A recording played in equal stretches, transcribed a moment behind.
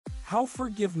How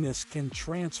forgiveness can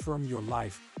transform your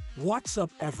life. What's up,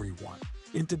 everyone?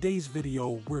 In today's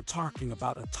video, we're talking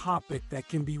about a topic that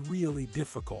can be really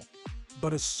difficult,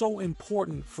 but is so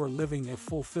important for living a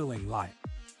fulfilling life.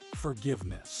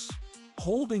 Forgiveness.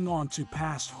 Holding on to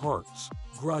past hurts,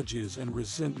 grudges, and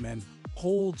resentment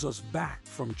holds us back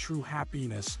from true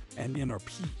happiness and inner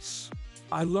peace.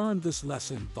 I learned this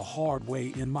lesson the hard way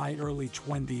in my early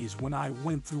 20s when I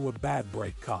went through a bad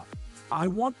breakup. I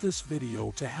want this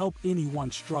video to help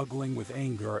anyone struggling with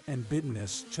anger and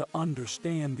bitterness to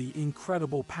understand the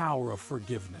incredible power of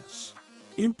forgiveness.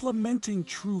 Implementing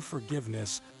true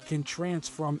forgiveness can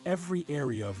transform every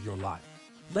area of your life.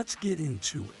 Let's get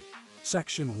into it.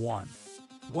 Section 1.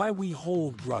 Why we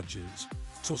hold grudges.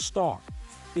 To start,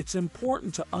 it's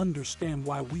important to understand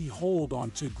why we hold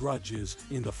on to grudges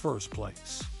in the first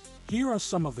place. Here are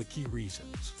some of the key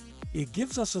reasons. It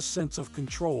gives us a sense of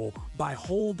control by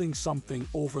holding something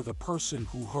over the person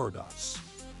who hurt us.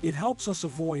 It helps us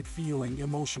avoid feeling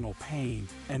emotional pain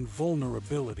and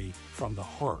vulnerability from the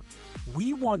hurt.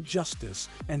 We want justice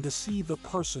and to see the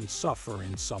person suffer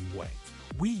in some way.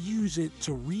 We use it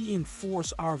to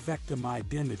reinforce our victim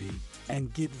identity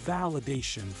and get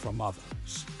validation from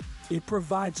others. It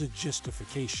provides a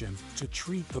justification to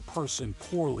treat the person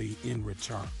poorly in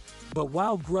return. But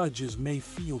while grudges may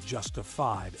feel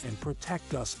justified and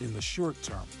protect us in the short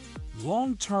term,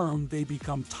 long term they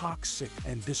become toxic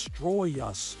and destroy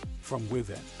us from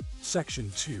within.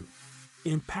 Section 2.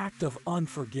 Impact of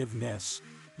unforgiveness.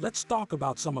 Let's talk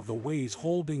about some of the ways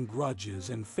holding grudges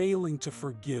and failing to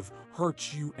forgive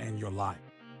hurts you and your life.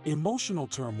 Emotional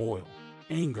turmoil,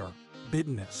 anger,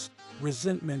 bitterness,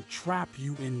 resentment trap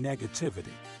you in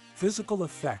negativity. Physical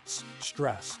effects,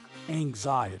 stress,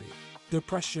 anxiety.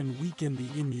 Depression weaken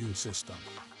the immune system.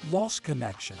 Lost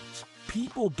connections.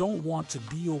 People don't want to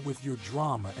deal with your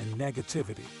drama and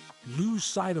negativity. Lose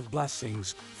sight of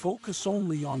blessings, focus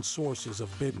only on sources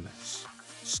of bitterness.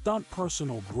 Stunt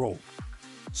personal growth.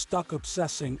 Stuck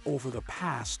obsessing over the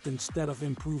past instead of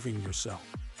improving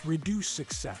yourself. Reduce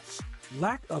success.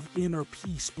 Lack of inner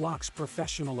peace blocks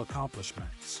professional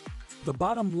accomplishments. The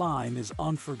bottom line is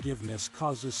unforgiveness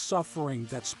causes suffering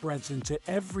that spreads into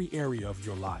every area of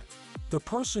your life. The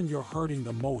person you're hurting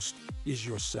the most is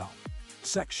yourself.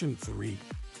 Section 3.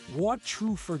 What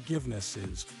true forgiveness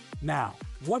is. Now,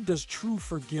 what does true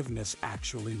forgiveness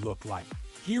actually look like?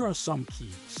 Here are some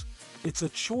keys. It's a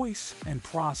choice and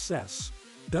process.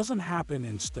 Doesn't happen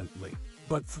instantly,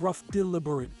 but through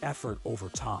deliberate effort over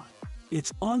time.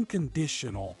 It's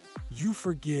unconditional. You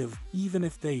forgive even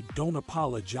if they don't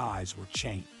apologize or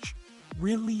change.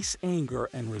 Release anger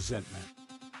and resentment.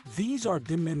 These are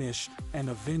diminished and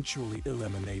eventually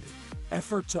eliminated.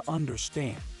 Effort to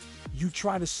understand. You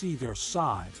try to see their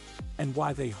side and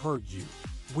why they hurt you.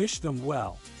 Wish them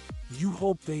well. You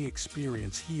hope they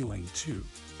experience healing too.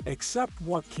 Accept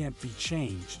what can't be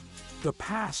changed. The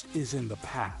past is in the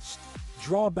past.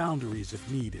 Draw boundaries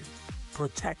if needed.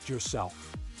 Protect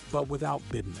yourself, but without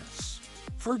bitterness.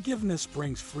 Forgiveness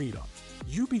brings freedom.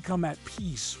 You become at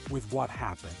peace with what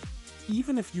happened,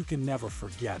 even if you can never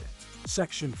forget it.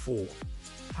 Section 4.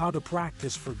 How to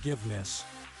practice forgiveness.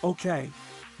 Okay,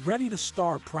 ready to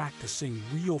start practicing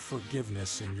real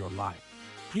forgiveness in your life?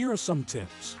 Here are some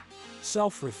tips.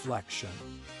 Self-reflection.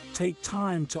 Take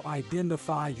time to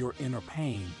identify your inner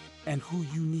pain and who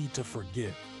you need to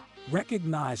forgive.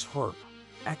 Recognize hurt.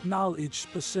 Acknowledge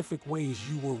specific ways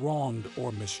you were wronged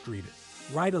or mistreated.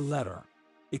 Write a letter.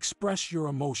 Express your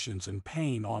emotions and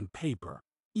pain on paper.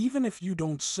 Even if you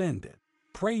don't send it,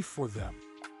 pray for them.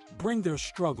 Bring their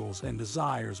struggles and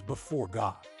desires before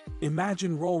God.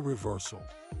 Imagine role reversal.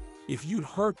 If you'd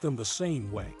hurt them the same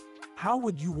way, how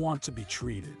would you want to be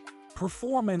treated?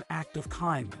 Perform an act of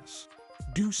kindness.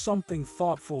 Do something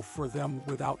thoughtful for them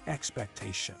without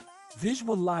expectation.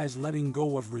 Visualize letting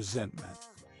go of resentment.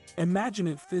 Imagine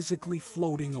it physically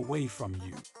floating away from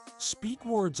you. Speak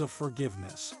words of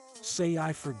forgiveness. Say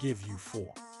 "I forgive you"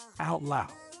 for out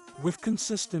loud. With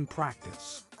consistent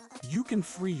practice, you can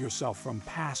free yourself from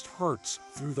past hurts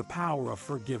through the power of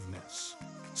forgiveness.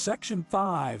 Section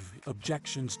 5.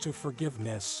 Objections to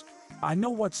forgiveness. I know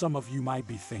what some of you might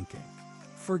be thinking.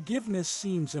 Forgiveness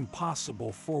seems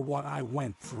impossible for what I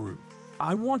went through.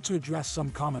 I want to address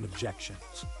some common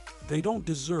objections. They don't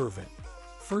deserve it.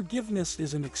 Forgiveness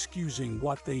isn't excusing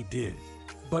what they did,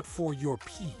 but for your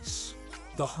peace.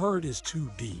 The hurt is too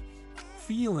deep.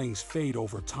 Feelings fade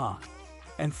over time,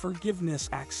 and forgiveness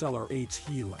accelerates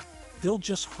healing. They'll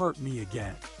just hurt me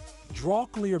again. Draw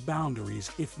clear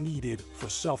boundaries if needed for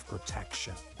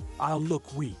self-protection. I'll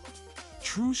look weak.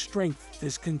 True strength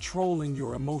is controlling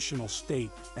your emotional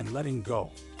state and letting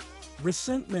go.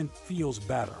 Resentment feels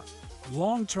better.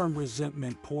 Long-term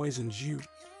resentment poisons you.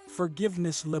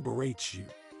 Forgiveness liberates you.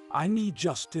 I need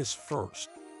justice first.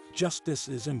 Justice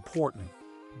is important.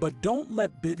 But don't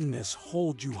let bitterness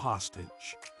hold you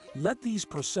hostage. Let these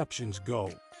perceptions go.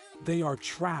 They are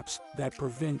traps that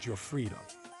prevent your freedom.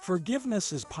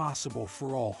 Forgiveness is possible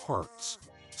for all hurts.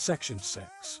 Section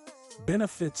 6.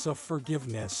 Benefits of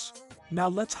forgiveness. Now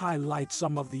let's highlight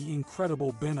some of the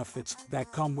incredible benefits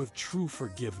that come with true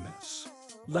forgiveness.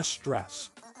 Less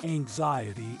stress,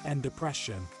 anxiety, and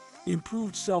depression.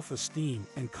 Improved self-esteem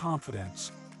and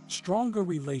confidence. Stronger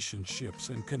relationships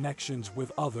and connections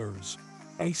with others.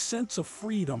 A sense of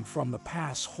freedom from the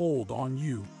past hold on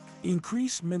you.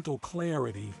 Increased mental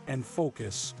clarity and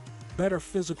focus. Better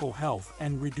physical health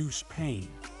and reduced pain.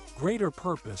 Greater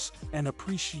purpose and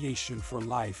appreciation for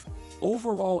life.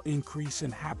 Overall increase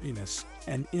in happiness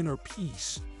and inner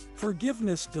peace.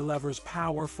 Forgiveness delivers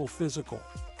powerful physical,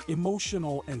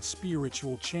 emotional, and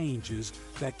spiritual changes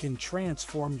that can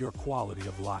transform your quality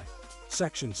of life.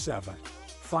 Section 7.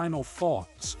 Final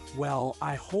thoughts. Well,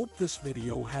 I hope this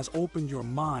video has opened your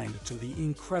mind to the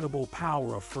incredible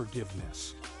power of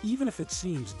forgiveness. Even if it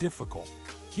seems difficult,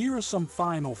 here are some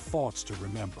final thoughts to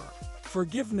remember.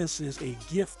 Forgiveness is a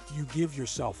gift you give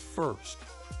yourself first,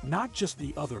 not just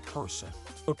the other person.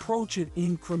 Approach it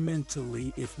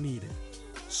incrementally if needed.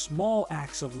 Small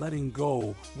acts of letting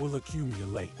go will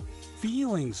accumulate.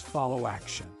 Feelings follow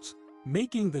actions.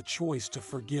 Making the choice to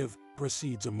forgive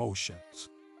precedes emotions.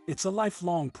 It's a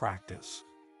lifelong practice.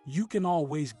 You can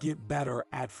always get better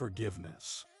at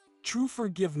forgiveness. True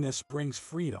forgiveness brings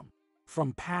freedom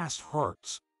from past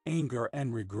hurts, anger,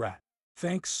 and regret.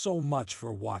 Thanks so much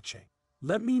for watching.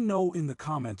 Let me know in the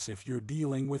comments if you're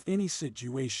dealing with any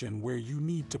situation where you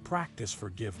need to practice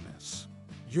forgiveness.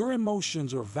 Your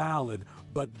emotions are valid,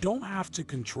 but don't have to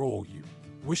control you.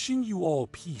 Wishing you all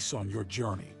peace on your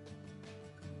journey.